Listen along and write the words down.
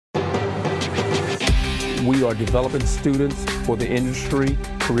we are developing students for the industry,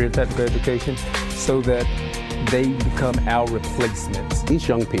 career technical education, so that they become our replacements. These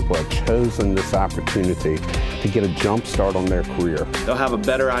young people have chosen this opportunity to get a jump start on their career. They'll have a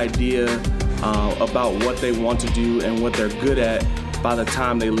better idea about what they want to do and what they're good at by the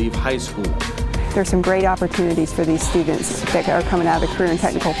time they leave high school. There's some great opportunities for these students that are coming out of the career and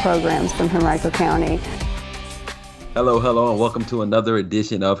technical programs from Henrico County. Hello, and welcome to another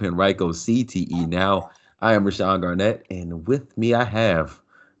edition of Henrico CTE Now. I am Rashawn Garnett, and with me I have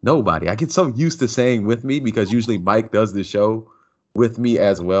nobody. I get so used to saying with me because usually Mike does the show with me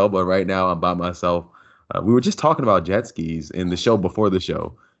as well, but right now I'm by myself. We were just talking about jet skis in the show before the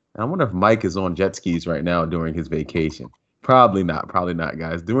show, and I wonder if Mike is on jet skis right now during his vacation. Probably not,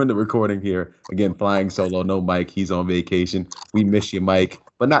 guys. During the recording here, again, flying solo, no Mike, he's on vacation. We miss you, Mike,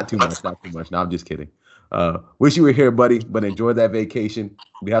 but not too much. No, I'm just kidding. Wish you were here, buddy, but enjoy that vacation.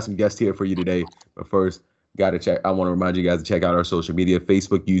 We have some guests here for you today, but first, I want to remind you guys to check out our social media,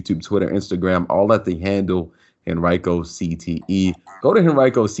 Facebook, YouTube, Twitter, Instagram, all at the handle Henrico CTE. Go to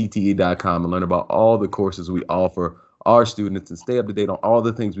henricocte.com and learn about all the courses we offer our students and stay up to date on all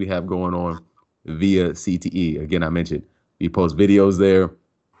the things we have going on via CTE. Again, I mentioned we post videos there.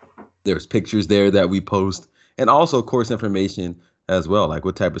 There's pictures there that we post, and also course information as well, like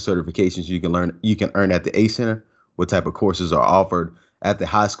what type of certifications you can earn at the ACE Center, what type of courses are offered at the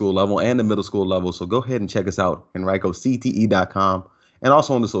high school level and the middle school level. So go ahead and check us out, henricocte.com, and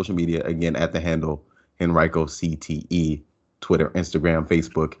also on the social media, again, at the handle Henrico CTE, Twitter, Instagram,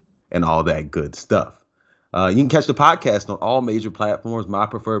 Facebook, and all that good stuff. You can catch the podcast on all major platforms. My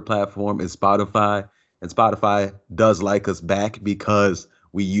preferred platform is Spotify, and Spotify does like us back because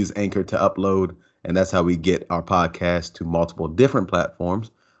we use Anchor to upload, and that's how we get our podcast to multiple different platforms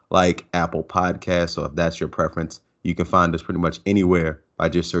like Apple Podcasts. So if that's your preference, you can find us pretty much anywhere by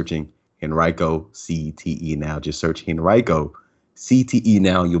just searching Henrico CTE Now. Just search Henrico CTE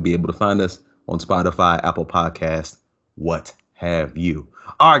Now. You'll be able to find us on Spotify, Apple Podcasts, what have you.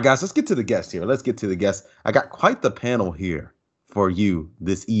 All right, guys, let's get to the guests here. I got quite the panel here for you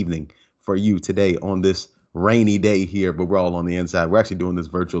this evening, for you today on this rainy day here, but we're all on the inside. We're actually doing this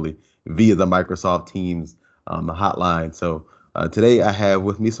virtually via the Microsoft Teams hotline. So today I have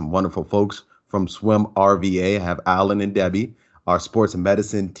with me some wonderful folks from Swim RVA. I have Alan and Debbie, our sports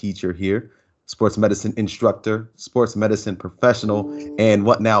medicine teacher here, sports medicine instructor, sports medicine professional, and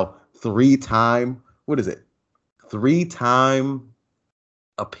three-time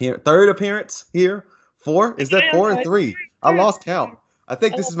third appearance here. Four? Is that four and three? I lost count. I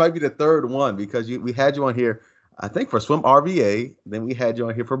think this might be the third one because we had you on here, I think, for Swim RVA. Then we had you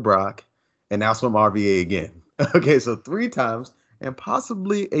on here for Brock, and now Swim RVA again. Okay, so 3 times and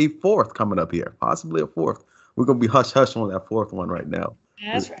possibly a fourth coming up here. We're going to be hush-hush on that fourth one right now.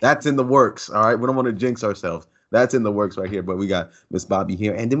 That's right. That's in the works, all right? We don't want to jinx ourselves. That's in the works right here, but we got Miss Bobby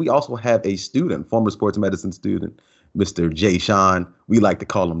here. And then we also have a student, former sports medicine student, Mr. Jay Sean. We like to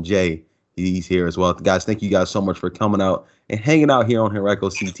call him Jay. He's here as well. Guys, thank you guys so much for coming out and hanging out here on Henrico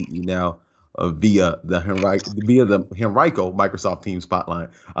CTE Now via the Henrico Microsoft Teams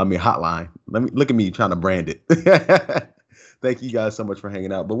hotline. Look at me trying to brand it. Thank you guys so much for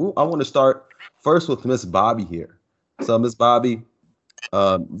hanging out. But I want to start first with Miss Bobby here. So, Miss Bobby,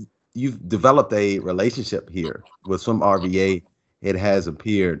 you've developed a relationship here with Swim RVA. It has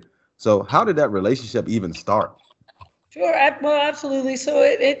appeared. So how did that relationship even start? Sure. Well, absolutely. So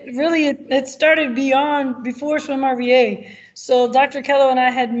it started before Swim RVA. So Dr. Kello and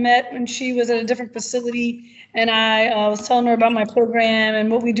I had met when she was at a different facility, and I was telling her about my program and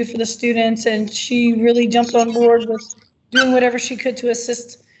what we do for the students, and she really jumped on board with doing whatever she could to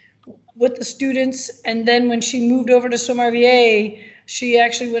assist with the students. And then when she moved over to Swim RVA, she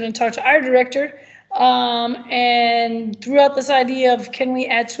actually went and talked to our director and threw out this idea of, can we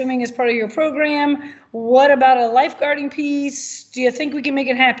add swimming as part of your program? What about a lifeguarding piece? Do you think we can make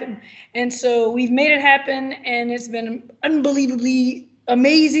it happen? And so we've made it happen, and it's been unbelievably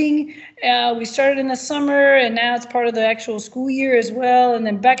amazing. We started in the summer, and now it's part of the actual school year as well, and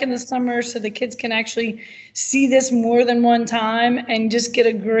then back in the summer so the kids can actually see this more than one time and just get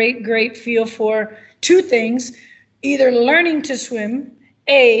a great feel for 2 things: either learning to swim,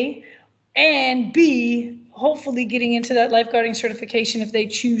 A, and B, hopefully getting into that lifeguarding certification if they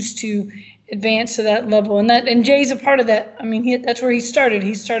choose to advance to that level. And Jay's a part of that. I mean, that's where he started.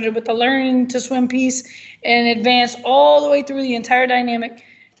 He started with the learning to swim piece and advanced all the way through the entire dynamic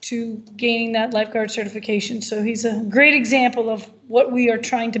to gaining that lifeguard certification. So he's a great example of what we are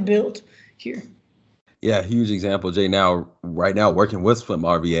trying to build here. Yeah, huge example, Jay. Right now, working with Swim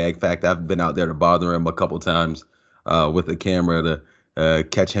RVA. In fact, I've been out there to bother him a couple times with the camera to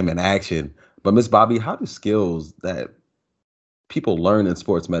catch him in action. But Miss Bobby, how do skills that people learn in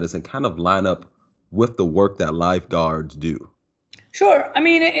sports medicine kind of line up with the work that lifeguards do? Sure. I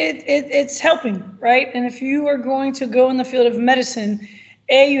mean, it's helping, right? And if you are going to go in the field of medicine,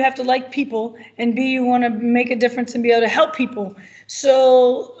 A, you have to like people, and B, you want to make a difference and be able to help people.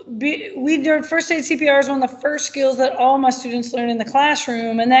 So we during first aid CPR is one of the first skills that all my students learn in the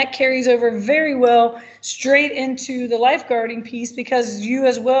classroom, and that carries over very well straight into the lifeguarding piece, because you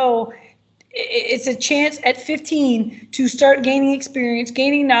as well, it's a chance at 15 to start gaining experience,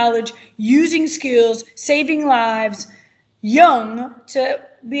 gaining knowledge, using skills, saving lives young, to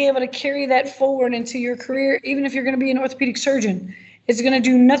be able to carry that forward into your career. Even if you're going to be an orthopedic surgeon, it's going to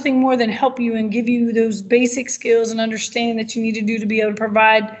do nothing more than help you and give you those basic skills and understanding that you need to do to be able to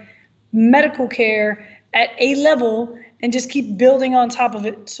provide medical care at a level and just keep building on top of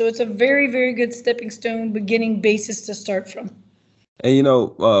it. So it's a very, very good stepping stone, beginning basis to start from. And, you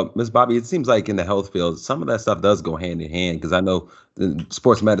know, Ms. Bobby, it seems like in the health field, some of that stuff does go hand in hand, because I know in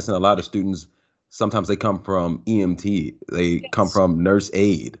sports medicine, a lot of students, sometimes they come from EMT, they come from nurse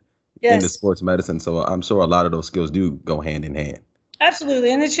aid in the sports medicine. So I'm sure a lot of those skills do go hand in hand.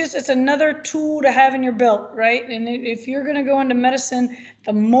 Absolutely. And it's another tool to have in your belt, right? And if you're going to go into medicine,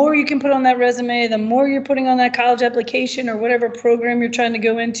 the more you can put on that resume, the more you're putting on that college application or whatever program you're trying to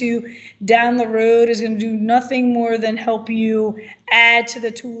go into down the road is going to do nothing more than help you add to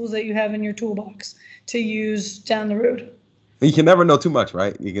the tools that you have in your toolbox to use down the road. You can never know too much,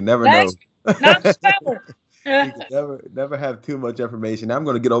 right? You can never know. Not travel. You can never have too much information. Now I'm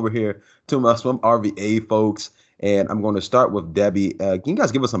going to get over here to my Swim RVA folks. And I'm going to start with Debbie. Can you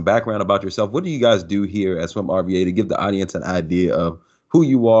guys give us some background about yourself? What do you guys do here at Swim RVA to give the audience an idea of who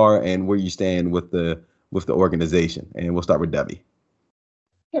you are and where you stand with the organization? And we'll start with Debbie.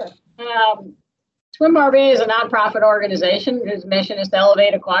 Sure. Swim RVA is a nonprofit organization whose mission is to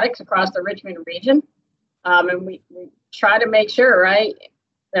elevate aquatics across the Richmond region. And we try to make sure, right,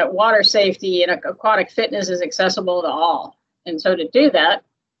 that water safety and aquatic fitness is accessible to all. And so to do that,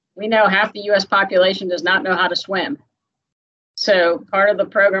 we know half the U.S. population does not know how to swim. So part of the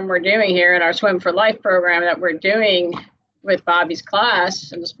program we're doing here in our Swim for Life program that we're doing with Bobby's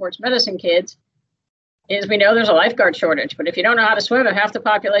class and the sports medicine kids is we know there's a lifeguard shortage. But if you don't know how to swim, if half the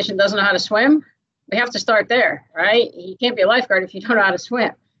population doesn't know how to swim, we have to start there, right? You can't be a lifeguard if you don't know how to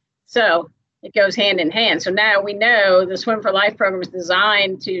swim. So it goes hand in hand. So now we know the Swim for Life program is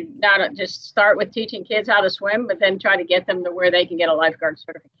designed to not just start with teaching kids how to swim, but then try to get them to where they can get a lifeguard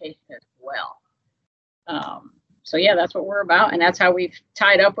certification as well. So yeah, that's what we're about. And that's how we've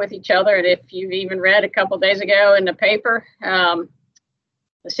tied up with each other. And if you've even read a couple of days ago in the paper, the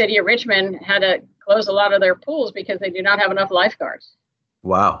city of Richmond had to close a lot of their pools because they do not have enough lifeguards.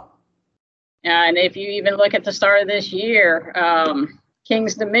 Wow. And if you even look at the start of this year,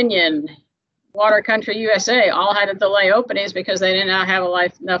 King's Dominion, Water Country USA all had to delay openings because they did not have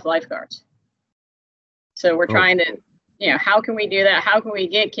enough lifeguards. So we're trying to, how can we do that? How can we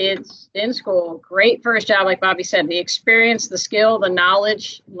get kids in school? Great first job, like Bobby said, the experience, the skill, the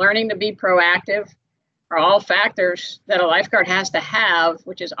knowledge, learning to be proactive are all factors that a lifeguard has to have,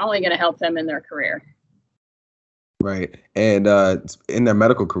 which is only going to help them in their career. Right. And in their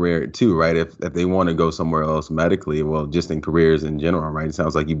medical career too, right? If they want to go somewhere else medically, well, just in careers in general, right? It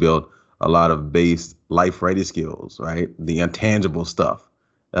sounds like you build a lot of base life ready skills, right? The intangible stuff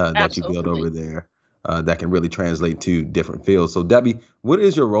that you build over there that can really translate to different fields. So Debbie, what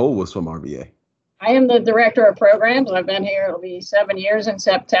is your role with Swim RVA? I am the director of programs. I've been here, it'll be 7 years in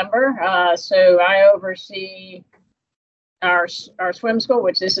September. So I oversee our swim school,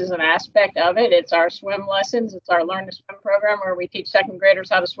 which this is an aspect of it. It's our swim lessons. It's our Learn to Swim program where we teach second graders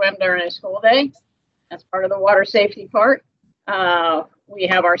how to swim during a school day. That's part of the water safety part. We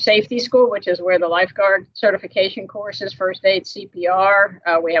have our safety school, which is where the lifeguard certification courses, first aid,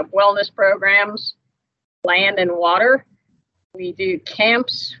 CPR. We have wellness programs, land and water. We do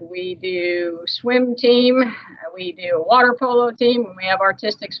camps. We do swim team. We do a water polo team. And we have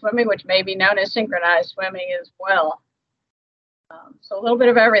artistic swimming, which may be known as synchronized swimming as well. So a little bit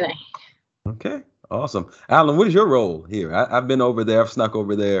of everything. Okay, awesome. Alan, what is your role here? I've been over there. I've snuck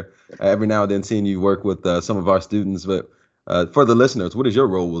over there every now and then, seeing you work with some of our students. But for the listeners, what is your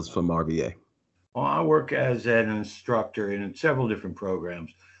role with Swim RVA? Well, I work as an instructor in several different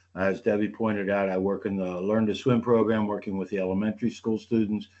programs. As Debbie pointed out, I work in the Learn to Swim program, working with the elementary school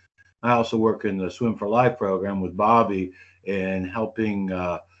students. I also work in the Swim for Life program with Bobby in helping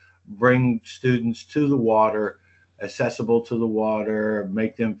bring students to the water, accessible to the water,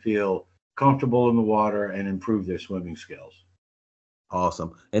 make them feel comfortable in the water, and improve their swimming skills.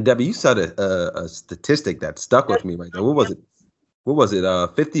 Awesome. And Debbie, you said a statistic that stuck with me right there. What was it?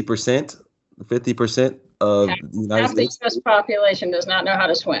 50% 50% of the United Half the States. U.S. population does not know how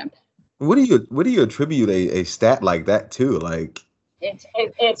to swim. What do you attribute a stat like that to? Like,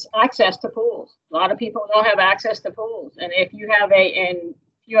 It's access to pools. A lot of people don't have access to pools, and if you have and a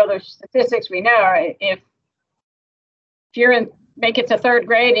few other statistics we know are if you're make it to third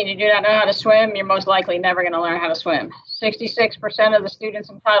grade and you do not know how to swim, you're most likely never going to learn how to swim. 66% of the students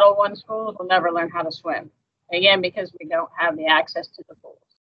in Title I schools will never learn how to swim. Again, because we don't have the access to the pools.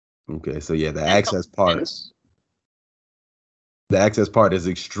 okay, so yeah, the access part. The access part is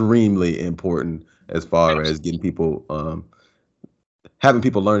extremely important as far as getting people, having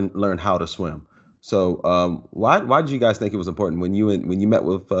people learn how to swim. So, why did you guys think it was important when you met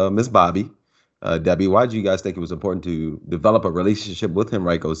with Miss Bobby, Debbie? Why did you guys think it was important to develop a relationship with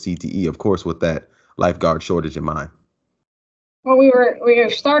Henrico CTE? Of course, with that lifeguard shortage in mind. Well, we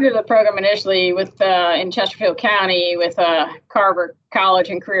started the program initially with in Chesterfield County with Carver College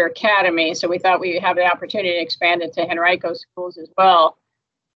and Career Academy. So we thought we'd have the opportunity to expand it to Henrico schools as well.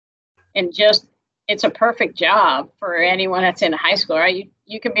 And it's a perfect job for anyone that's in high school, right?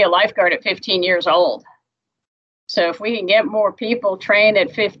 You can be a lifeguard at 15 years old. So if we can get more people trained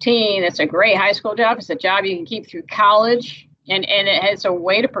at 15, it's a great high school job. It's a job you can keep through college. And it's a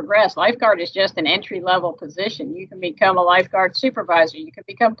way to progress. Lifeguard is just an entry-level position. You can become a lifeguard supervisor. You can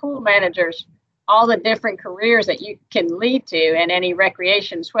become pool managers, all the different careers that you can lead to, and any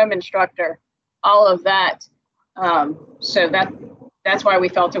recreation, swim instructor, all of that. So that's why we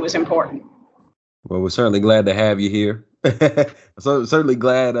felt it was important. Well, we're certainly glad to have you here. So certainly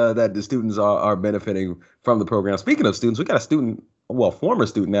glad that the students are benefiting from the program. Speaking of students, we got a student, former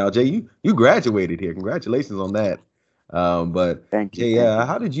student now. Jay, you graduated here. Congratulations on that. But thank you. Jay,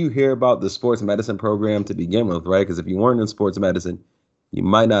 how did you hear about the sports medicine program to begin with, right? Because if you weren't in sports medicine, you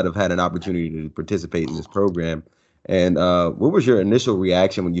might not have had an opportunity to participate in this program. And what was your initial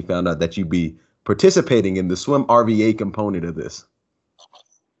reaction when you found out that you'd be participating in the swim RVA component of this?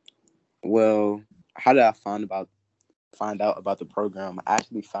 Well, how did I find out about the program? I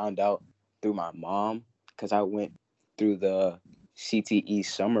actually found out through my mom because I went through the CTE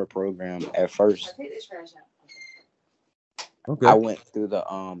summer program at first. Okay. I went through the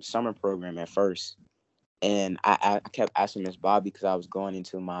summer program at first, and I kept asking Miss Bobby because I was going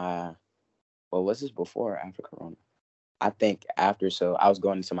into my, was this before or after Corona? I think after, so I was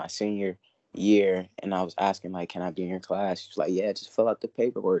going into my senior year, and I was asking, like, can I be in your class? She was like, yeah, just fill out the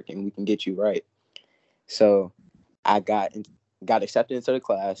paperwork, and we can get you right. So I got accepted into the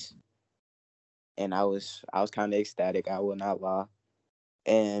class, and I was kind of ecstatic, I will not lie.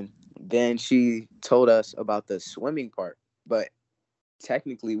 And then she told us about the swimming part. But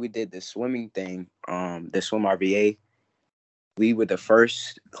technically, we did the swimming thing, the swim RVA. We were the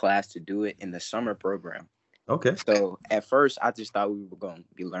first class to do it in the summer program. Okay. So at first, I just thought we were going to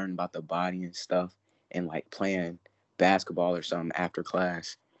be learning about the body and stuff and like playing basketball or something after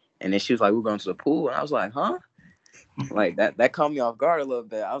class. And then she was like, we're going to the pool. And I was like, huh? Like that caught me off guard a little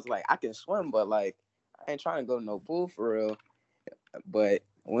bit. I was like, I can swim, but like, I ain't trying to go to no pool for real. But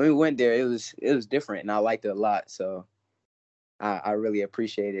when we went there, it was different, and I liked it a lot. So I really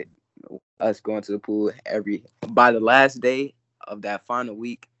appreciated us going to the pool by the last day of that final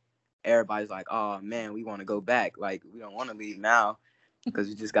week. Everybody's like, oh man, we want to go back. Like, we don't want to leave now because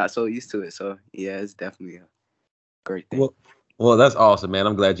we just got so used to it. So yeah, it's definitely a great thing. Well, that's awesome, man.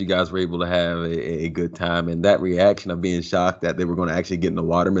 I'm glad you guys were able to have a good time. And that reaction of being shocked that they were going to actually get in the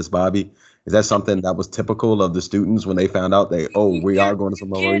water, Miss Bobby, is that something that was typical of the students when they found out we are going to some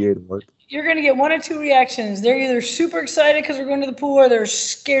RVA to work? You're going to get one of two reactions. They're either super excited because we're going to the pool, or they're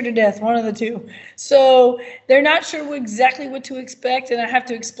scared to death, one of the two. So they're not sure exactly what to expect, and I have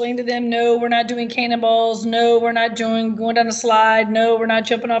to explain to them, no, we're not doing cannonballs. No, we're not going down a slide. No, we're not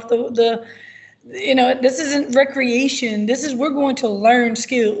jumping off this isn't recreation. We're going to learn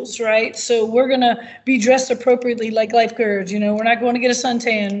skills, right? So we're going to be dressed appropriately like lifeguards. We're not going to get a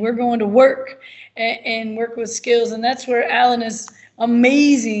suntan. We're going to work and work with skills. And that's where Alan is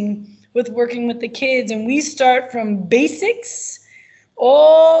amazing with working with the kids. And we start from basics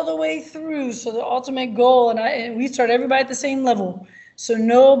all the way through. So the ultimate goal, and we start everybody at the same level. So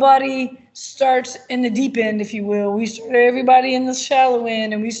nobody starts in the deep end, if you will. We start everybody in the shallow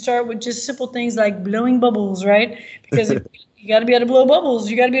end, and we start with just simple things like blowing bubbles, right? Because you got to be able to blow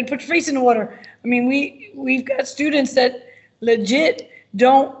bubbles. You got to be able to put your face in the water. I mean, we've got students that legit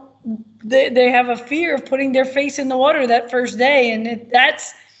don't. They have a fear of putting their face in the water that first day, and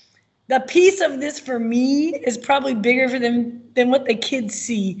that's the piece of this for me is probably bigger for them than what the kids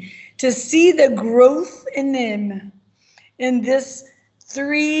see. To see the growth in them in this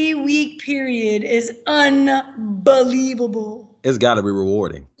 3-week period is unbelievable. It's got to be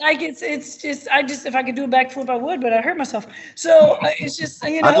rewarding. Like it's just if I could do a backflip I would, but I hurt myself. So it's just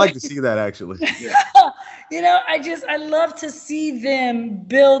I'd like to see that actually. I love to see them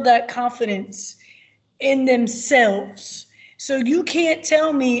build that confidence in themselves. So you can't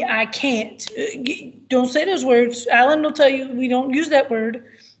tell me I can't. Don't say those words. Alan will tell you we don't use that word.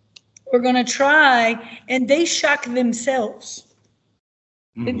 We're gonna try, and they shock themselves.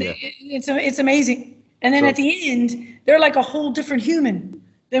 It's amazing. And then at the end, they're like a whole different human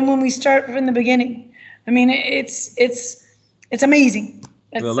than when we start from the beginning. I mean, it's amazing.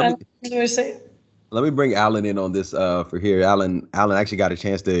 That's the way to say it. Let me bring Alan in on this for here. Alan actually got a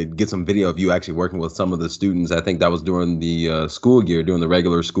chance to get some video of you actually working with some of the students. I think that was during the school year, during the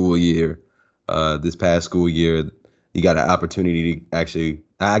regular school year. This past school year, you got an opportunity to actually,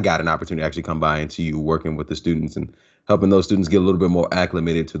 I got an opportunity to actually come by and see you working with the students and helping those students get a little bit more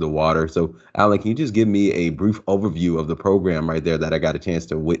acclimated to the water. So, Alan, can you just give me a brief overview of the program right there that I got a chance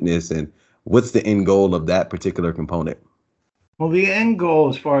to witness, and what's the end goal of that particular component? Well, the end goal,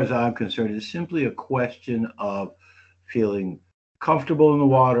 as far as I'm concerned, is simply a question of feeling comfortable in the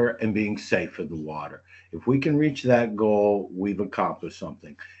water and being safe in the water. If we can reach that goal, we've accomplished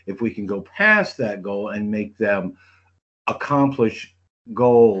something. If we can go past that goal and make them accomplish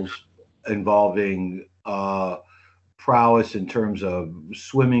goals involving prowess in terms of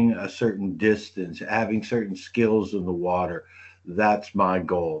swimming a certain distance, having certain skills in the water, that's my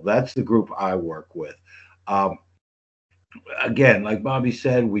goal. That's the group I work with. Again, like Bobby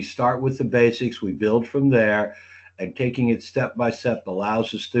said, we start with the basics, we build from there, and taking it step by step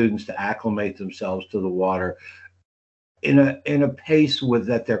allows the students to acclimate themselves to the water in a pace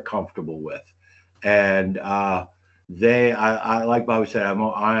that they're comfortable with. And I like Bobby said,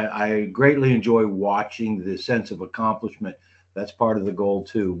 I greatly enjoy watching the sense of accomplishment. That's part of the goal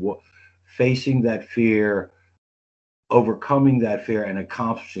too. Facing that fear, overcoming that fear, and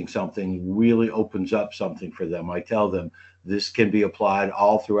accomplishing something really opens up something for them. I tell them this can be applied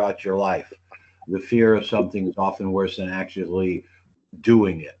all throughout your life. The fear of something is often worse than actually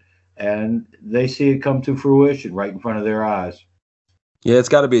doing it. And they see it come to fruition right in front of their eyes. Yeah, it's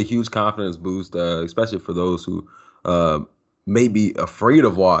got to be a huge confidence boost, especially for those who may be afraid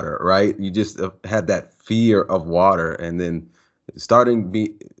of water, right? You just had that fear of water, and then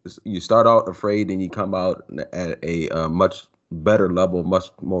you start out afraid and you come out at a much better level, much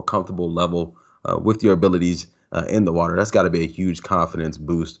more comfortable level with your abilities in the water. That's got to be a huge confidence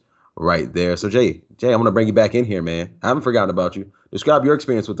boost right there. So Jay, I'm going to bring you back in here, man. I haven't forgotten about you. Describe your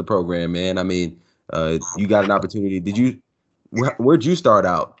experience with the program, man. I mean, you got an opportunity. Where'd you start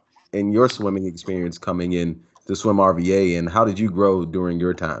out in your swimming experience coming in to Swim RVA, and how did you grow during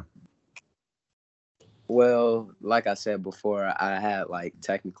your time? Well, like I said before, I had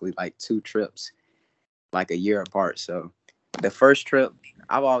technically 2 trips, a year apart. So the first trip,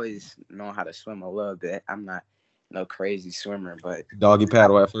 I've always known how to swim a little bit. I'm not no crazy swimmer, but doggy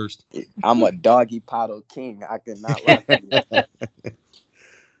paddle at first. I'm a doggy paddle king. I could not lie to you.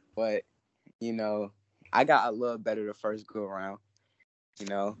 But I got a little better the first go around.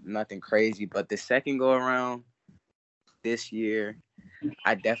 Nothing crazy. But the second go around this year,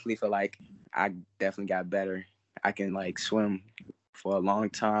 I definitely feel like I definitely got better. I can swim for a long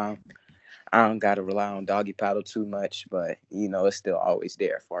time. I don't got to rely on doggy paddle too much, but it's still always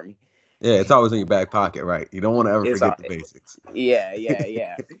there for me. Yeah, it's always in your back pocket, right? You don't want to ever forget the basics. Yeah.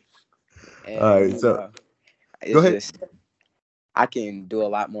 And, all right, so go ahead. I can do a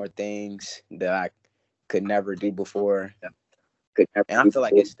lot more things that I could never do before. And I feel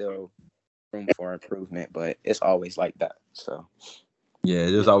like it's still room for improvement, but it's always like that. So yeah,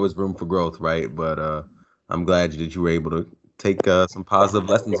 there's always room for growth, right? But I'm glad that you were able to take some positive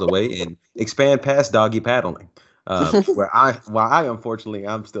lessons away and expand past doggy paddling. While I unfortunately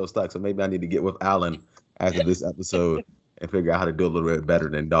I'm still stuck, so maybe I need to get with Alan after this episode and figure out how to do a little bit better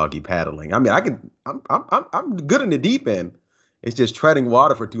than doggy paddling. I mean, I'm good in the deep end. It's just treading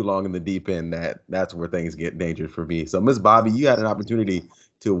water for too long in the deep end that's where things get dangerous for me. So Miss Bobby, you had an opportunity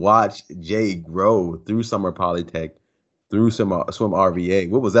to watch Jay grow through Summer Polytech, through Swim RVA.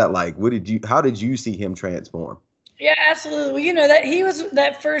 What was that like? How did you see him transform? Yeah, absolutely. Well, that he was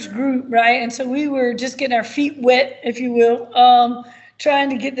that first group, right? And so we were just getting our feet wet, if you will, trying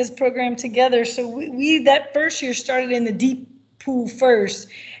to get this program together. So we that first year started in the deep pool first.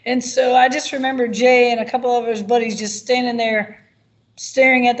 And so I just remember Jay and a couple of his buddies just standing there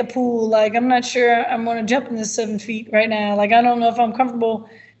staring at the pool like, I'm not sure I'm going to jump in this 7 feet right now. I don't know if I'm comfortable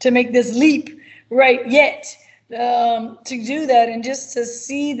to make this leap right yet to do that. And just to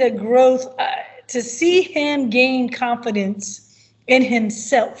see the growth, to see him gain confidence in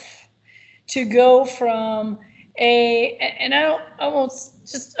himself, to go from I won't,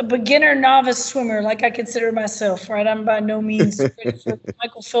 just a beginner novice swimmer, like I consider myself, right? I'm by no means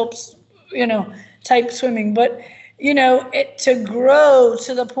Michael Phelps, type swimming, but to grow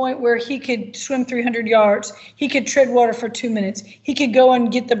to the point where he could swim 300 yards, he could tread water for 2 minutes, he could go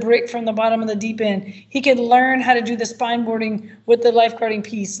and get the brick from the bottom of the deep end, he could learn how to do the spine boarding with the lifeguarding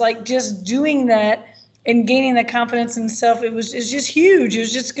piece, like just doing that and gaining the confidence in himself. It's just huge. It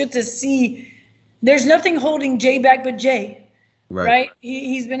was just good to see. There's nothing holding Jay back but Jay. Right?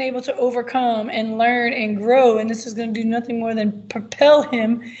 He's been able to overcome and learn and grow, and this is going to do nothing more than propel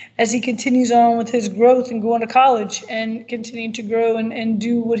him as he continues on with his growth and going to college and continuing to grow and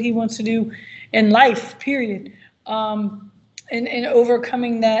do what he wants to do in life, period. And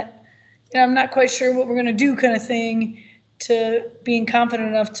overcoming that, I'm not quite sure what we're going to do kind of thing, to being confident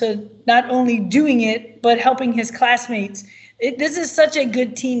enough to not only doing it, but helping his classmates. This is such a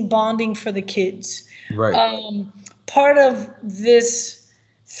good team bonding for the kids. Right. Part of this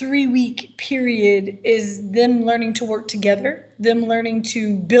 3-week period is them learning to work together, them learning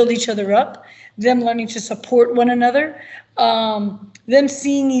to build each other up, them learning to support one another, them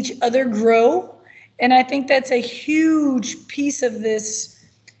seeing each other grow. And I think that's a huge piece of this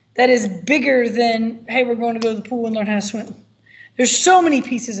that is bigger than, hey, we're going to go to the pool and learn how to swim. There's so many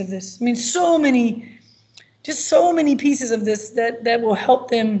pieces of this. I mean, so many pieces of this that will help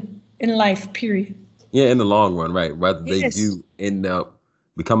them in life, period. Yeah, in the long run, right? Whether they do end up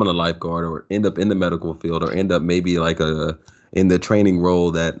becoming a lifeguard or end up in the medical field or end up maybe like in the training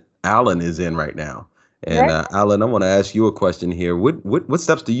role that Alan is in right now. And Alan, I want to ask you a question here. What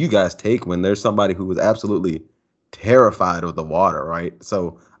steps do you guys take when there's somebody who is absolutely terrified of the water, right?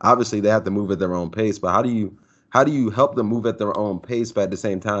 So obviously they have to move at their own pace, but how do you help them move at their own pace, but at the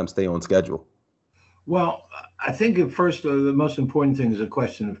same time stay on schedule? Well, I think at first the most important thing is a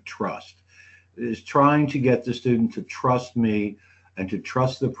question of trust. Is trying to get the student to trust me and to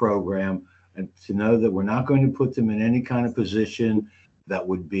trust the program and to know that we're not going to put them in any kind of position that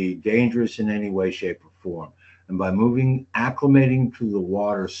would be dangerous in any way, shape, or form. And by acclimating to the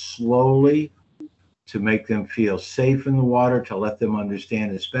water slowly, to make them feel safe in the water, to let them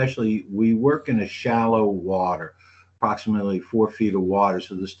understand, especially we work in a shallow water, approximately 4 feet of water.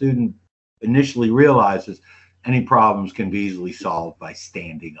 So the student initially realizes any problems can be easily solved by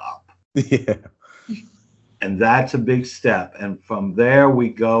standing up. Yeah. And that's a big step. And from there we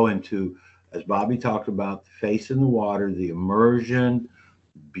go into, as Bobby talked about, the face in the water, the immersion,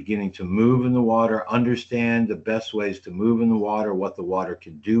 beginning to move in the water, understand the best ways to move in the water, what the water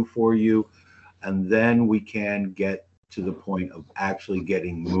can do for you. And then we can get to the point of actually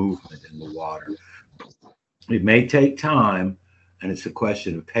getting movement in the water. It may take time, and it's a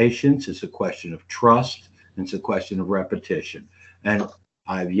question of patience, it's a question of trust, and it's a question of repetition. And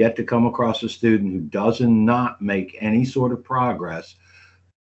I've yet to come across a student who does not make any sort of progress,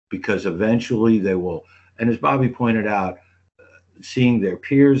 because eventually they will, and as Bobby pointed out, seeing their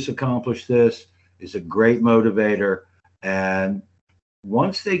peers accomplish this is a great motivator. And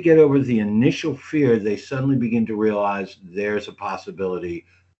once they get over the initial fear, they suddenly begin to realize there's a possibility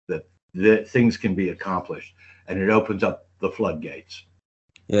that things can be accomplished, and it opens up the floodgates.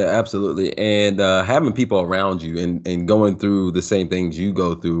 Yeah, absolutely. And having people around you and going through the same things you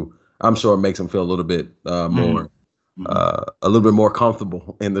go through, I'm sure it makes them feel a little bit more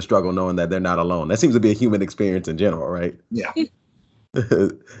comfortable in the struggle, knowing that they're not alone. That seems to be a human experience in general, right? Yeah.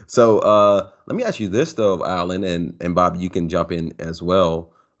 So let me ask you this, though, Alan, and Bob, you can jump in as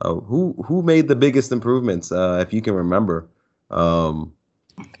well. Who made the biggest improvements, if you can remember,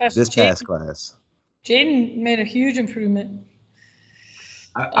 this past class? Jaden made a huge improvement.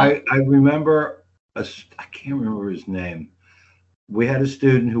 I remember, I can't remember his name. We had a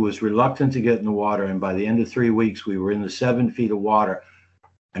student who was reluctant to get in the water, and by the end of 3 weeks, we were in the 7 feet of water,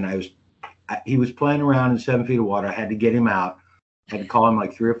 and he was playing around in 7 feet of water. I had to get him out. I had to call him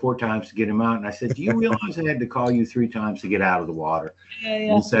like 3 or 4 times to get him out. And I said, do you realize I had to call you 3 times to get out of the water? Yeah.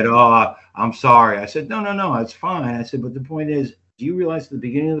 And he said, oh, I'm sorry. I said, no, it's fine. I said, but the point is, do you realize at the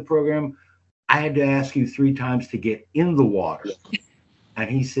beginning of the program, I had to ask you 3 times to get in the water? And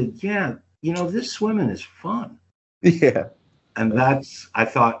he said, yeah, this swimming is fun. Yeah. And that's, I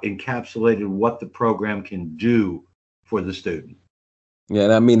thought, encapsulated what the program can do for the student. Yeah,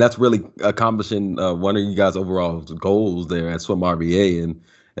 and I mean, that's really accomplishing one of you guys' overall goals there at Swim RVA, and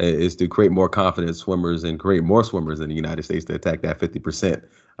is to create more confident swimmers and create more swimmers in the United States to attack that 50%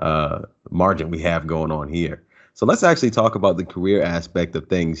 margin we have going on here. So let's actually talk about the career aspect of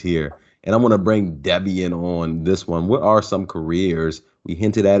things here. And I want to bring Debbie in on this one. What are some careers? We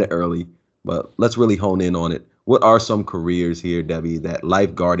hinted at it early, but let's really hone in on it. What are some careers here, Debbie, that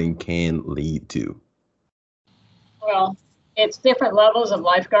lifeguarding can lead to? Well, it's different levels of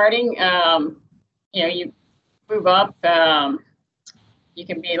lifeguarding. You move up. You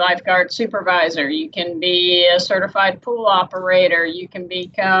can be lifeguard supervisor. You can be a certified pool operator. You can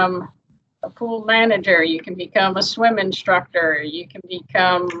become a pool manager. You can become a swim instructor. You can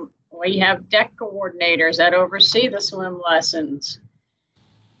become, we have deck coordinators that oversee the swim lessons.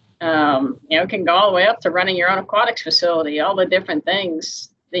 Can go all the way up to running your own aquatics facility, all the different things.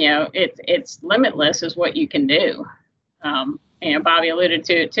 It's limitless is what you can do. Bobby alluded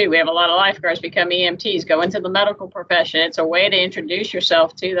to it too. We have a lot of lifeguards become EMTs, go into the medical profession. It's a way to introduce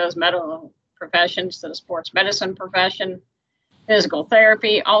yourself to those medical professions, to the sports medicine profession, physical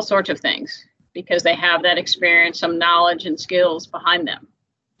therapy, all sorts of things, because they have that experience, some knowledge and skills behind them.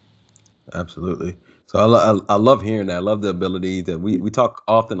 Absolutely. So I love hearing that. I love the ability that we talk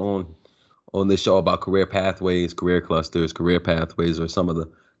often on this show about career pathways, career clusters, career pathways, or some of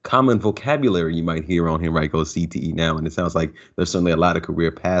the common vocabulary you might hear on Henrico CTE now. And it sounds like there's certainly a lot of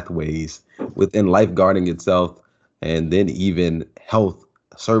career pathways within lifeguarding itself, and then even health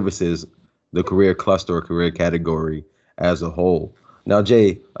services, the career cluster or career category as a whole. Now,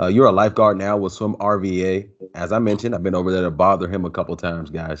 Jay, you're a lifeguard now with Swim RVA. As I mentioned, I've been over there to bother him a couple times,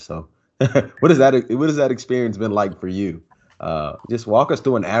 guys. So what has that experience been like for you? Just walk us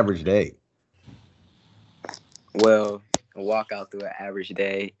through an average day. Well, walk out through an average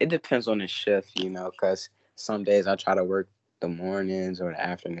day. It depends on the shift, because some days I try to work the mornings or the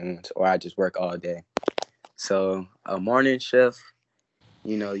afternoons, or I just work all day. So a morning shift,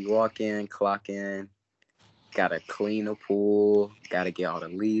 you walk in, clock in, gotta clean the pool, gotta get all the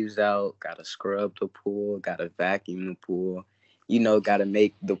leaves out, gotta scrub the pool, gotta vacuum the pool, gotta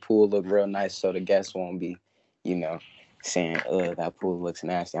make the pool look real nice so the guests won't be, saying, that pool looks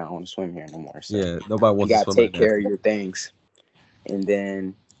nasty, I don't want to swim here no more. So yeah, nobody wants to swim. You gotta take care of your things. And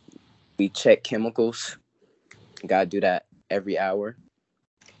then we check chemicals. You gotta do that every hour.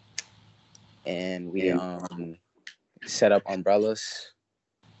 And we set up umbrellas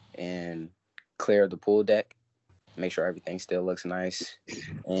and clear the pool deck, make sure everything still looks nice.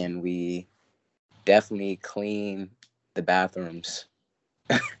 And we definitely clean the bathrooms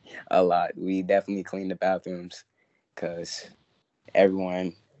a lot. We definitely clean the bathrooms because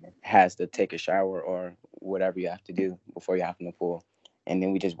everyone has to take a shower or whatever you have to do before you hop in the pool. And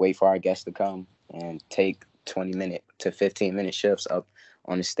then we just wait for our guests to come and take 20-minute to 15-minute shifts up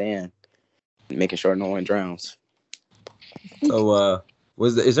on the stand, making sure no one drowns. So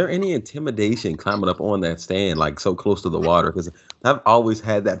is there any intimidation climbing up on that stand, like so close to the water? Because I've always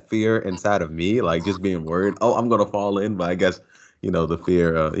had that fear inside of me, like just being worried, I'm going to fall in. But I guess, the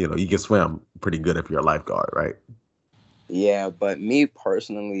fear, you can swim pretty good if you're a lifeguard, right? Yeah, but me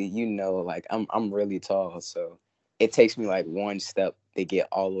personally, like I'm really tall, so it takes me like one step to get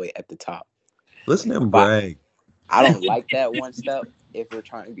all the way at the top. Listen to him brag. I don't like that one step. If we're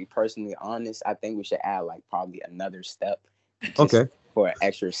trying to be personally honest, I think we should add like probably another step. Okay. For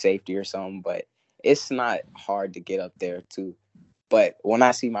extra safety or something, but it's not hard to get up there too. But when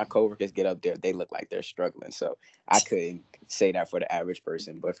I see my coworkers get up there, they look like they're struggling. So I couldn't say that for the average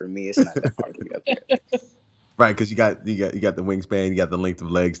person, but for me, it's not that hard to get up there. Right, because you got the wingspan, you got the length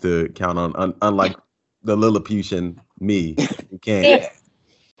of legs to count on. Unlike the Lilliputian me, you can't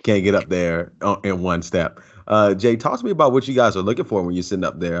get up there in one step. Jay, talk to me about what you guys are looking for when you're sitting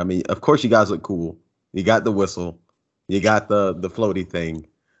up there. I mean, of course, you guys look cool. You got the whistle, you got the floaty thing.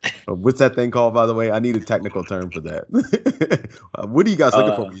 What's that thing called, by the way? I need a technical term for that. What are you guys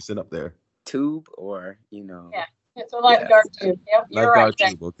looking for when you sit up there? Tube or Yeah, it's a lifeguard tube. Yep, you're lifeguard right.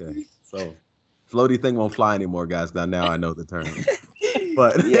 tube. Okay, so floaty thing won't fly anymore, guys. Now I know the term.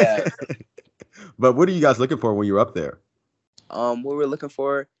 But yeah. But what are you guys looking for when you're up there? What we're looking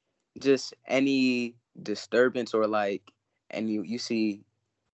for, just any disturbance or like, and you see,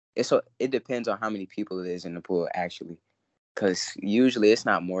 it depends on how many people it is in the pool actually, because usually it's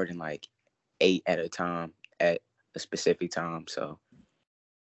not more than like 8 at a time at a specific time. So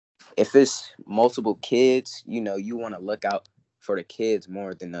if it's multiple kids, you want to look out for the kids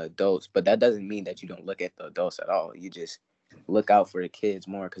more than the adults, but that doesn't mean that you don't look at the adults at all. You just look out for the kids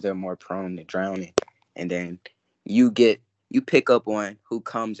more because they're more prone to drowning. And then you pick up on who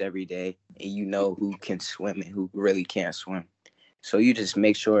comes every day and who can swim and who really can't swim. So you just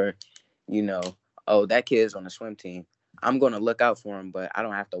make sure, that kid's on the swim team. I'm going to look out for him, but I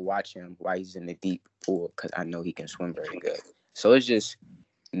don't have to watch him while he's in the deep pool because I know he can swim very good. So it's just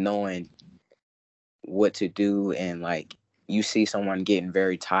knowing what to do, and like you see someone getting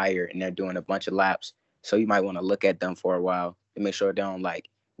very tired and they're doing a bunch of laps. So you might want to look at them for a while to make sure they don't like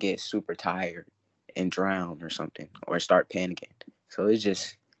get super tired and drown or something or start panicking. So it's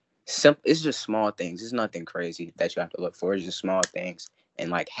just It's just small things. It's nothing crazy that you have to look for. It's just small things and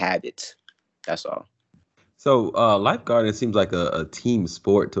like habits. That's all. So lifeguarding seems like a team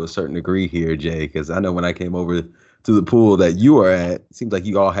sport to a certain degree here, Jay, because I know when I came over to the pool that you were at, it seems like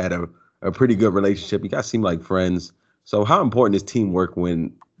you all had a pretty good relationship. You guys seem like friends. So how important is teamwork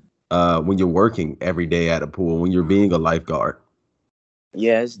when you're working every day at a pool, when you're being a lifeguard?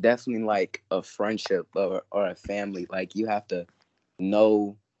 Yeah, it's definitely like a friendship or a family. Like you have to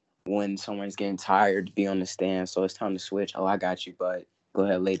know when someone's getting tired to be on the stand. So it's time to switch. Oh, I got you, but go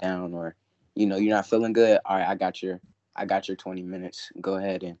ahead, lay down. Or, you're not feeling good. All right, I got your 20 minutes. Go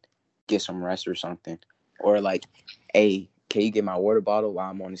ahead and get some rest or something. Or like, hey, can you get my water bottle while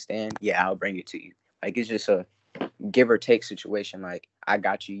I'm on the stand? Yeah, I'll bring it to you. Like, it's just a give or take situation. Like, I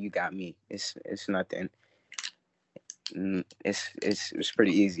got you, you got me. It's nothing. It's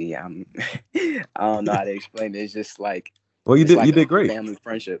pretty easy. I don't know how to explain it. It's just like, well, you did great. Family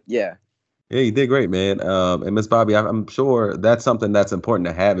friendship. Yeah, you did great, man. And Miss Bobby, I'm sure that's something that's important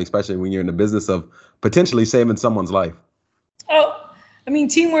to have, especially when you're in the business of potentially saving someone's life. Oh, I mean,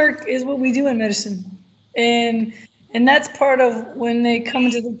 teamwork is what we do in medicine, and that's part of when they come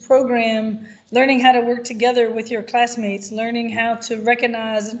into the program, learning how to work together with your classmates, learning how to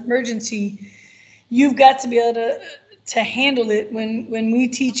recognize an emergency. You've got to be able to handle it. When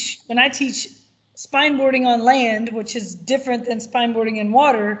I teach spine boarding on land, which is different than spine boarding in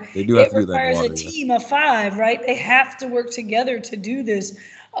water, it requires a team of 5, right? They have to work together to do this.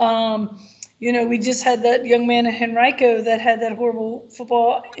 We just had that young man in Henrico that had that horrible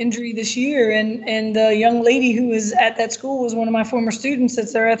football injury this year, and the young lady who was at that school was one of my former students.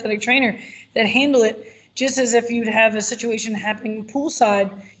 That's their athletic trainer that handle it. Just as if you'd have a situation happening poolside,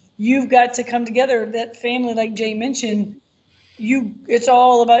 you've got to come together. That family, like Jay mentioned, it's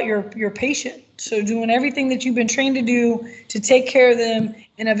all about your patient. So doing everything that you've been trained to do to take care of them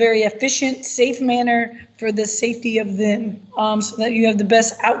in a very efficient, safe manner for the safety of them, so that you have the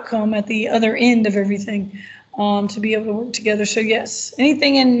best outcome at the other end of everything, to be able to work together. So yes,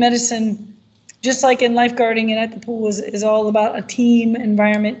 anything in medicine, just like in lifeguarding and at the pool, is all about a team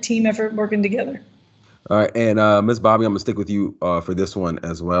environment, team effort, working together. All right, and Miss Bobby, I'm gonna stick with you for this one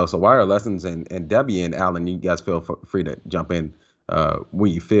as well. So Wire Lessons and Debbie and Alan, you guys feel free to jump in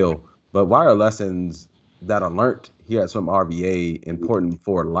when you feel. But why are lessons that are learned here at Swim RVA important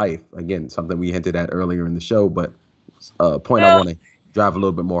for life? Again, something we hinted at earlier in the show, but a point I want to drive a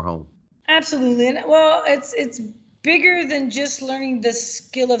little bit more home. Absolutely. And well, it's bigger than just learning the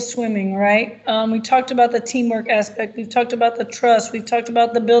skill of swimming, right? We talked about the teamwork aspect. We've talked about the trust. We've talked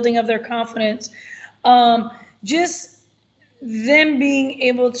about the building of their confidence. Just them being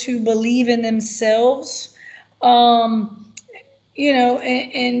able to believe in themselves,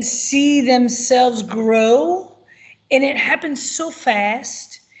 and see themselves grow. And it happens so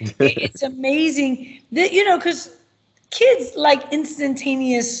fast. It's amazing that, because kids like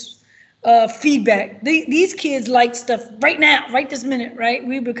instantaneous feedback. These kids like stuff right now, right this minute, right?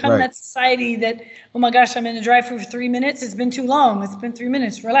 We become that society that, oh my gosh, I'm in the drive-thru for 3 minutes. It's been too long. It's been 3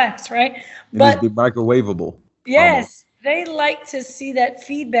 minutes. Relax, right? But it's microwavable. Yes, almost. They like to see that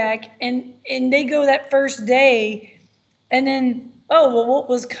feedback, and they go that first day, and then, what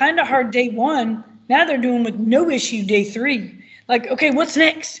was kind of hard day 1, now they're doing with no issue day 3. Like, okay, what's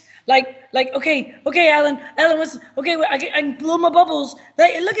next? Like, okay, Alan, what's, okay, I can blow my bubbles.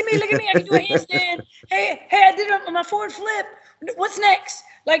 Like, look at me, I can do a handstand. Hey, I did it on my forward flip. What's next?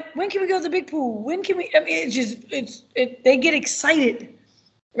 Like, when can we go to the big pool? When can we, they get excited,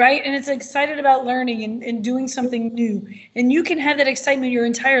 right? And it's excited about learning and doing something new. And you can have that excitement your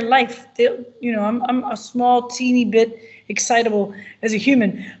entire life. I'm a small, teeny bit excitable as a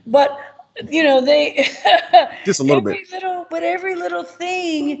human, but they just a little bit. But every little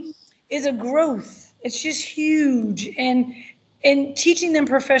thing is a growth. It's just huge, and teaching them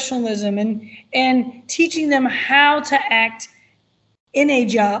professionalism and teaching them how to act in a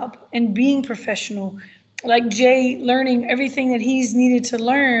job and being professional. Like Jay learning everything that he's needed to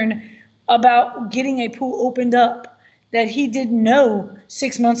learn about getting a pool opened up that he didn't know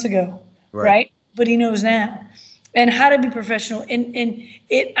 6 months ago, right? But he knows now. And how to be professional. And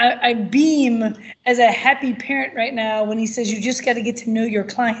I beam as a happy parent right now when he says you just got to get to know your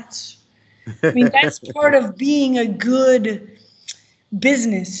clients. I mean, that's part of being a good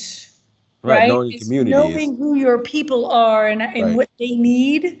business, right? Knowing community, knowing who your people are and what they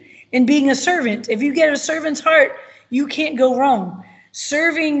need, and being a servant. If you get a servant's heart, you can't go wrong.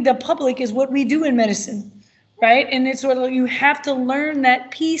 Serving the public is what we do in medicine, right? And it's what you have to learn,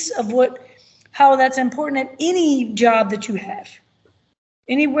 that piece of how that's important at any job that you have.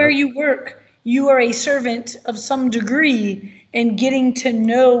 Anywhere you work, you are a servant of some degree, and getting to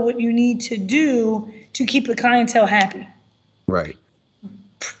know what you need to do to keep the clientele happy. Right.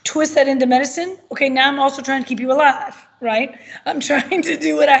 Twist that into medicine. Okay, now I'm also trying to keep you alive, right? I'm trying to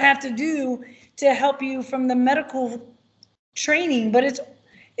do what I have to do to help you from the medical training, but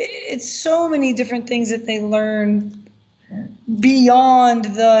it's so many different things that they learn beyond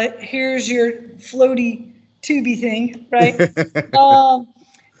the here's your floaty tubey thing, right?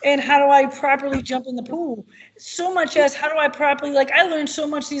 And how do I properly jump in the pool? So much as how do I properly, like I learned so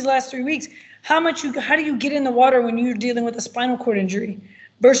much these last 3 weeks. How do you get in the water when you're dealing with a spinal cord injury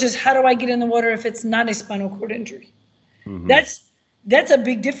versus how do I get in the water if it's not a spinal cord injury? Mm-hmm. That's a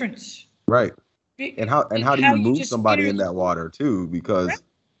big difference. Right. And how do you move somebody in that water too? Because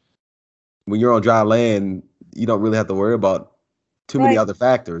when you're on dry land, you don't really have to worry about too many other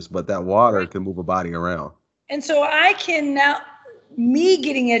factors, but that water can move a body around. And so I can now, me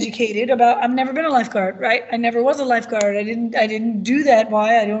getting educated about, I've never been a lifeguard, right? I never was a lifeguard. I didn't do that.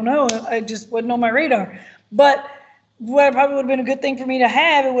 Why? I don't know. I just wasn't on my radar. But what probably would have been a good thing for me to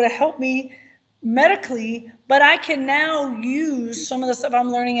have, it would have helped me medically, but I can now use some of the stuff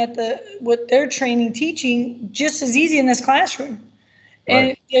I'm learning at what they're training, teaching just as easy in this classroom.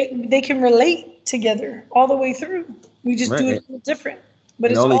 And they can relate together all the way through. We just do it a little different.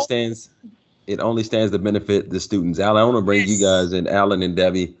 But it only stands to benefit the students. Alan, I want to bring you guys in, Alan and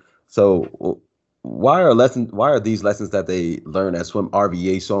Debbie. So why are these lessons that they learn at Swim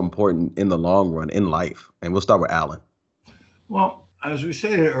RVA so important in the long run in life? And we'll start with Alan. Well, as we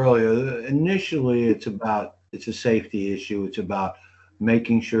stated earlier, initially it's a safety issue. It's about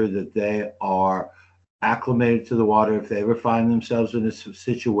making sure that they are acclimated to the water. If they ever find themselves in a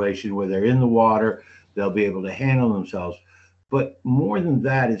situation where they're in the water, they'll be able to handle themselves. But more than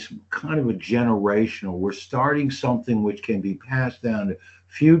that, it's kind of a generational. We're starting something which can be passed down to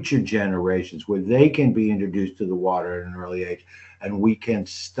future generations where they can be introduced to the water at an early age, and we can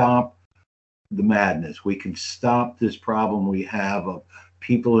stop the madness. We can stop this problem we have of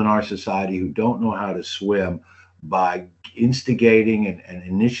people in our society who don't know how to swim by instigating and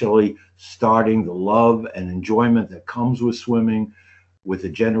initially starting the love and enjoyment that comes with swimming with a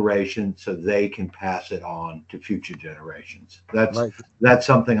generation so they can pass it on to future generations. That's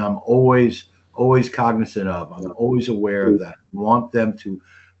something I'm always cognizant of. I'm always aware of that. I want them to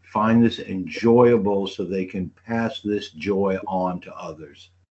find this enjoyable so they can pass this joy on to others.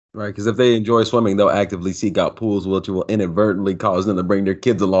 Right, because if they enjoy swimming, they'll actively seek out pools, which will inadvertently cause them to bring their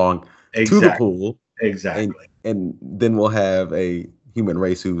kids along to the pool. Exactly. And then we'll have a human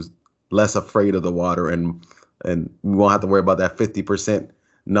race who's less afraid of the water, and we won't have to worry about that 50%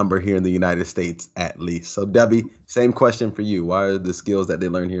 number here in the United States, at least. So, Debbie, same question for you. Why are the skills that they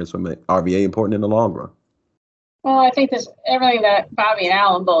learn here in swimming RVA important in the long run? Well, I think everything that Bobby and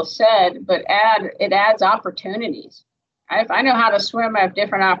Alan both said, but it adds opportunities. If I know how to swim, I have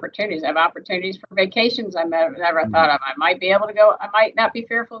different opportunities. I have opportunities for vacations I never thought of. I might be able to go. I might not be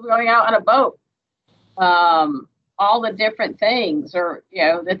fearful of going out on a boat. All the different things, or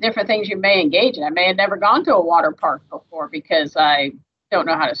the different things you may engage in. I may have never gone to a water park before because I don't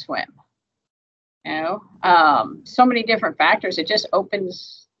know how to swim. So many different factors. It just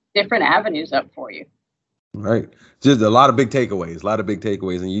opens different avenues up for you. Right. Just a lot of big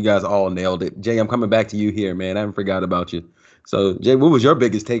takeaways, and you guys all nailed it. Jay, I'm coming back to you here, man. I haven't forgot about you. So, Jay, what was your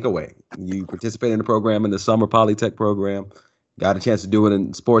biggest takeaway? You participated in the program, in the summer Polytech program, got a chance to do it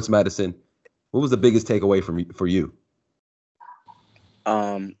in sports medicine. What was the biggest takeaway for you?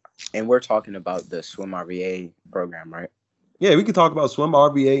 And we're talking about the Swim RVA program, right? Yeah, we could talk about Swim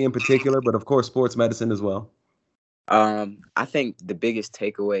RVA in particular, but of course, sports medicine as well. I think the biggest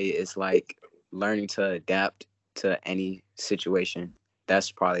takeaway is learning to adapt to any situation.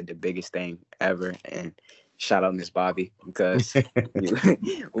 That's probably the biggest thing ever. And shout out Miss Bobby, because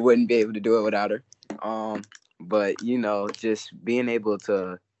we wouldn't be able to do it without her. But just being able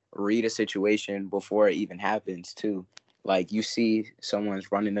to read a situation before it even happens too. Like, you see someone's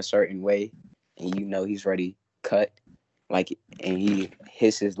running a certain way and he's ready cut, and he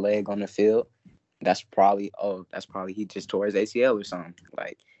hits his leg on the field. That's probably he just tore his ACL or something.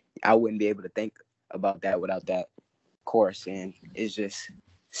 I wouldn't be able to think about that without that course. And it's just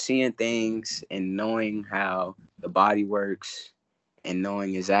seeing things and knowing how the body works and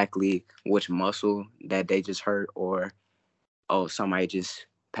knowing exactly which muscle that they just hurt, or, somebody just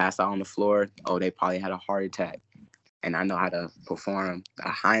passed out on the floor. They probably had a heart attack. And I know how to perform a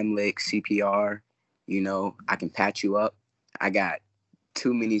Heimlich, CPR. I can patch you up. I got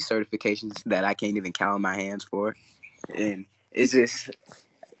too many certifications that I can't even count on my hands for. And it's just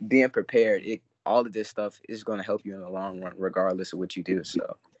being prepared. All of this stuff is going to help you in the long run, regardless of what you do.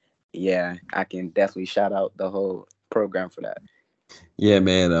 So, yeah, I can definitely shout out the whole program for that. Yeah,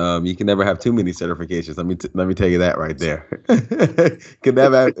 man. You can never have too many certifications. Let me tell you that right there. Can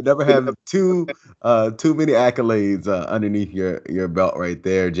never have too many accolades underneath your belt right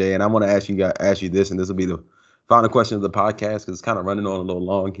there, Jay. And I want to ask you this, and this will be the final question of the podcast because it's kind of running on a little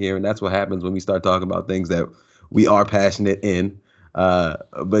long here, and that's what happens when we start talking about things that we are passionate in.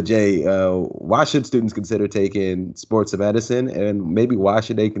 But Jay, why should students consider taking sports medicine, and maybe why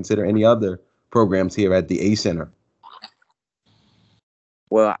should they consider any other programs here at the ACE Center?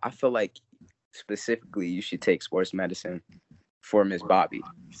 Well, I feel like specifically you should take sports medicine for Miss Bobby.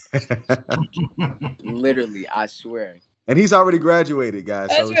 Literally, I swear. And he's already graduated, guys,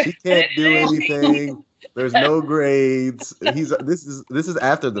 That's so right. she can't do anything. There's no grades. This is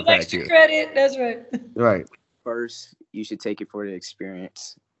after the fact Extra here. credit. That's right. Right. First, you should take it for the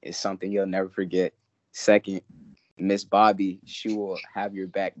experience. It's something you'll never forget. Second, Miss Bobby, she will have your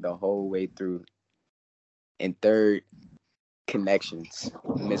back the whole way through. And third, connections.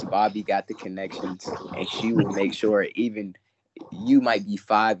 Miss Bobby got the connections, and she will make sure even you might be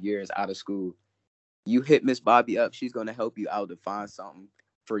 5 years out of school. You hit Miss Bobby up, she's going to help you out to find something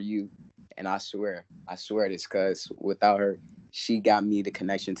for you. And I swear this, because without her, she got me the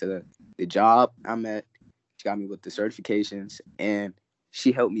connection to the job I'm at. She got me with the certifications, and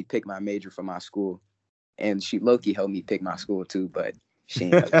she helped me pick my major for my school. And she low-key helped me pick my school too, but she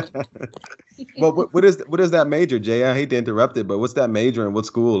ain't helped me. Well, what is that major, Jay? I hate to interrupt it, but what's that major and what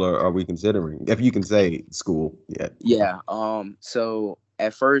school are we considering? If you can say school yet. Yeah. So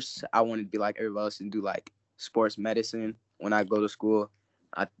at first I wanted to be like everybody else and do like sports medicine. When I go to school,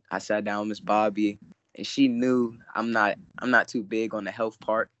 I sat down with Miss Bobby, and she knew I'm not too big on the health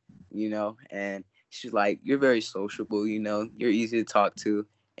part, and she's like, you're very sociable, you're easy to talk to,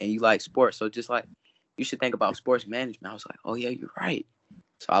 and you like sports. So just like, you should think about sports management. I was like, oh yeah, you're right.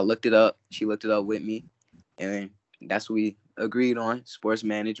 So I looked it up. She looked it up with me, and that's what we agreed on, sports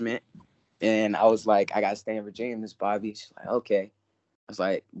management. And I was like, I got to stay in Virginia, Miss Bobby. She's like, okay. I was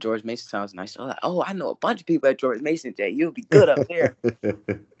like, George Mason sounds nice. I was like, oh, I know a bunch of people at George Mason, Jay. You'll be good up there.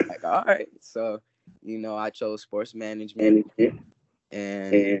 Like, all right. So, I chose sports management,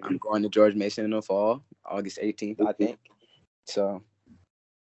 and I'm going to George Mason in the fall, August 18th, I think. So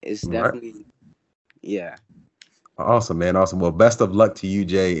it's definitely, yeah. Awesome, man. Awesome. Well, best of luck to you,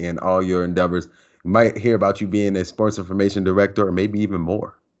 Jay, in all your endeavors. We might hear about you being a sports information director, or maybe even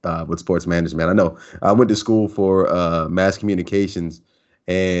more with sports management. I know I went to school for mass communications,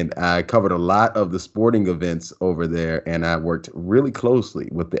 and I covered a lot of the sporting events over there, and I worked really closely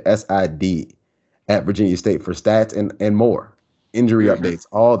with the SID at Virginia State for stats and more, injury updates,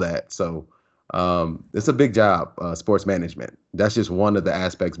 all that. So it's a big job, sports management. That's just one of the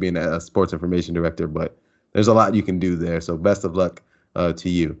aspects, being a sports information director, but there's a lot you can do there. So best of luck to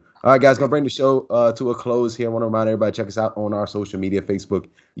you. All right, guys, going to bring the show to a close here. I want to remind everybody, check us out on our social media, Facebook,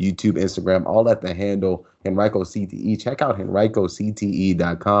 YouTube, Instagram, all at the handle Henrico CTE. Check out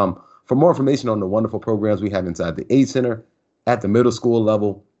henricocte.com for more information on the wonderful programs we have inside the ACE Center at the middle school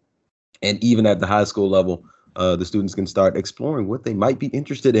level and even at the high school level. The students can start exploring what they might be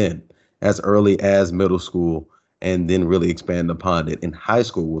interested in as early as middle school, and then really expand upon it in high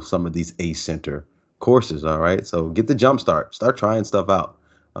school with some of these ACE Center courses. All right. So get the jump start trying stuff out.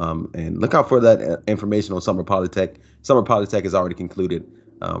 And look out for that information on Summer Polytech. Summer Polytech is already concluded,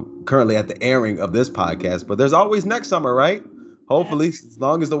 currently at the airing of this podcast, but there's always next summer, right? Hopefully, as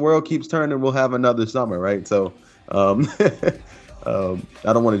long as the world keeps turning, we'll have another summer, right? So I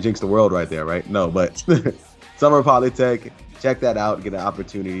don't want to jinx the world right there, right? No, but Summer Polytech, check that out. Get an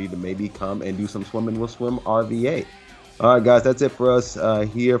opportunity to maybe come and do some swimming with Swim RVA. All right, guys, that's it for us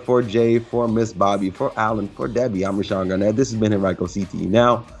here. For Jay, for Miss Bobby, for Alan, for Debbie, I'm Rashawn Garnett. This has been Henrico CTE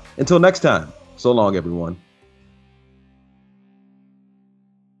Now. Until next time, so long, everyone.